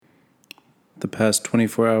past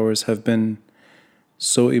 24 hours have been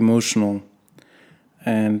so emotional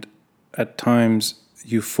and at times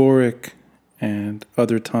euphoric and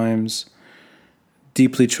other times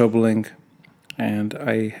deeply troubling, and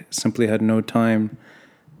I simply had no time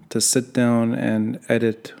to sit down and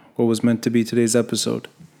edit what was meant to be today's episode.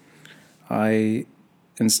 I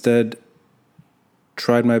instead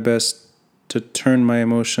tried my best to turn my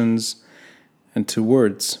emotions into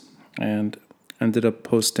words and ended up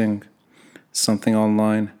posting something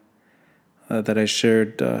online that I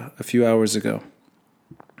shared a few hours ago,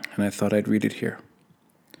 and I thought I'd read it here.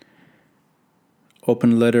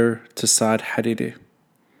 Open letter to Saad Hariri.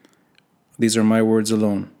 These are my words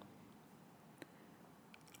alone.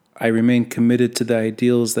 I remain committed to the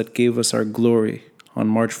ideals that gave us our glory on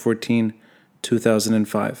March 14,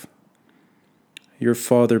 2005. Your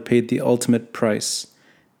father paid the ultimate price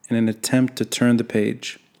in an attempt to turn the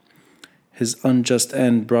page. His unjust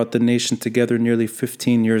end brought the nation together nearly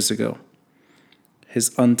 15 years ago.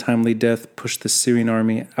 His untimely death pushed the Syrian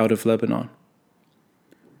army out of Lebanon.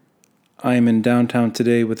 I am in downtown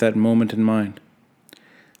today with that moment in mind.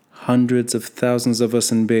 Hundreds of thousands of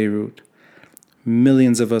us in Beirut,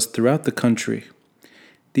 millions of us throughout the country,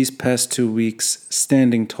 these past 2 weeks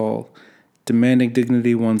standing tall, demanding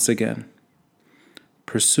dignity once again.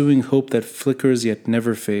 Pursuing hope that flickers yet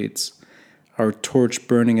never fades, our torch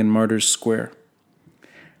burning in Martyrs Square.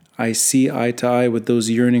 I see eye to eye with those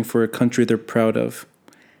yearning for a country they're proud of,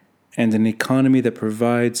 and an economy that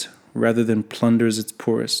provides rather than plunders its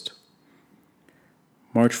poorest.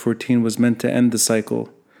 March 14 was meant to end the cycle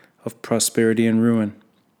of prosperity and ruin,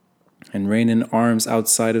 and reign in arms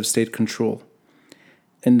outside of state control.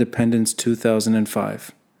 Independence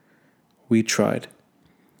 2005. We tried.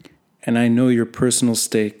 And I know your personal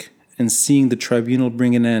stake in seeing the tribunal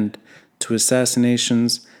bring an end to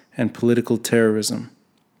assassinations and political terrorism.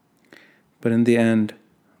 But in the end,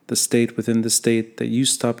 the state within the state that you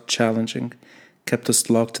stopped challenging kept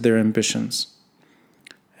us locked to their ambitions.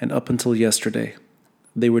 And up until yesterday,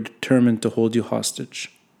 they were determined to hold you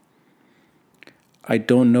hostage. I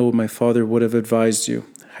don't know what my father would have advised you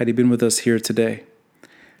had he been with us here today.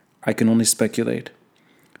 I can only speculate.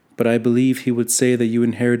 But I believe he would say that you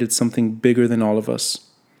inherited something bigger than all of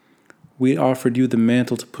us. We offered you the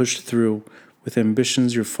mantle to push through with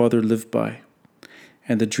ambitions your father lived by,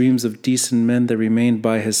 and the dreams of decent men that remained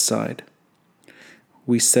by his side.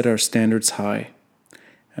 We set our standards high,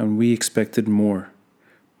 and we expected more,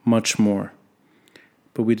 much more.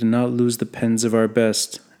 But we did not lose the pens of our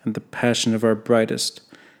best and the passion of our brightest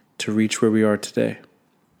to reach where we are today.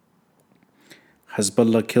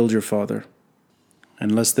 Hezbollah killed your father,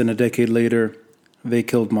 and less than a decade later, they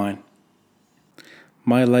killed mine.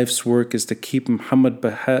 My life's work is to keep Muhammad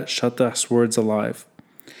Baha Shatah's words alive,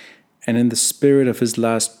 and in the spirit of his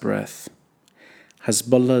last breath,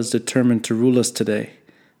 Hezbollah is determined to rule us today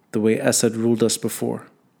the way Assad ruled us before.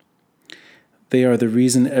 They are the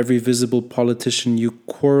reason every visible politician you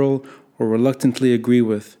quarrel or reluctantly agree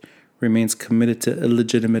with remains committed to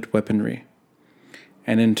illegitimate weaponry.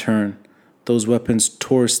 And in turn, those weapons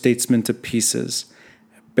tore statesmen to pieces,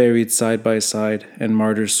 buried side by side in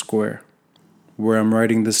Martyrs Square, where I'm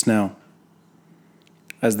writing this now.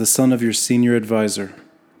 As the son of your senior advisor,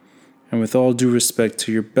 and with all due respect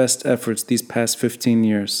to your best efforts these past 15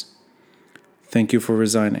 years, thank you for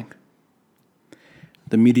resigning.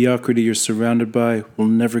 The mediocrity you're surrounded by will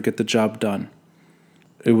never get the job done.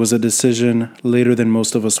 It was a decision later than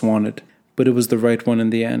most of us wanted, but it was the right one in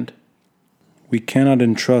the end. We cannot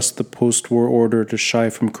entrust the post-war order to shy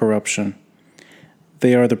from corruption.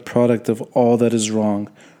 They are the product of all that is wrong,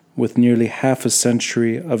 with nearly half a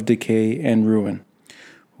century of decay and ruin.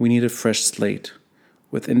 We need a fresh slate,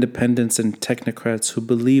 with independents and technocrats who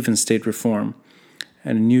believe in state reform,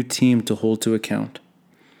 and a new team to hold to account.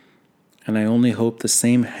 And I only hope the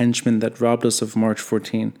same henchmen that robbed us of March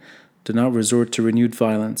 14 do not resort to renewed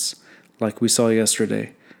violence, like we saw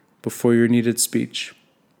yesterday, before your needed speech.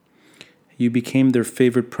 You became their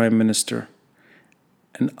favorite prime minister,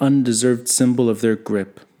 an undeserved symbol of their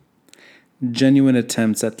grip. Genuine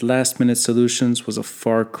attempts at last-minute solutions was a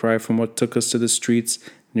far cry from what took us to the streets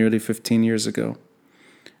nearly 15 years ago,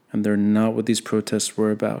 and they're not what these protests were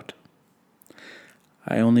about.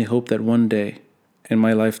 I only hope that one day, in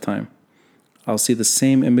my lifetime, I'll see the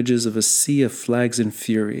same images of a sea of flags in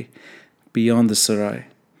fury beyond the Sarai,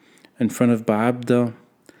 in front of Ba'abda,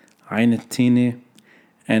 Ain al-Tini,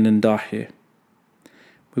 and in Dahi.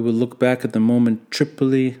 We will look back at the moment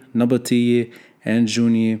Tripoli, Nabatieh, and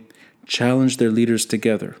Jounieh challenged their leaders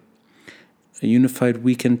together, a unified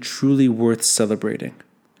weekend truly worth celebrating.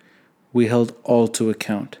 We held all to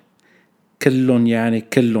account. Killun yani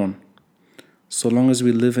killun. So long as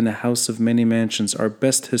we live in a house of many mansions, our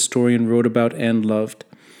best historian wrote about and loved,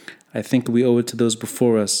 I think we owe it to those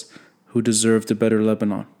before us who deserved a better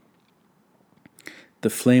Lebanon. The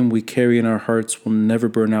flame we carry in our hearts will never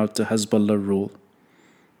burn out to Hezbollah rule.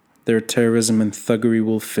 Their terrorism and thuggery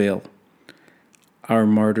will fail. Our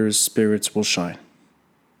martyrs' spirits will shine.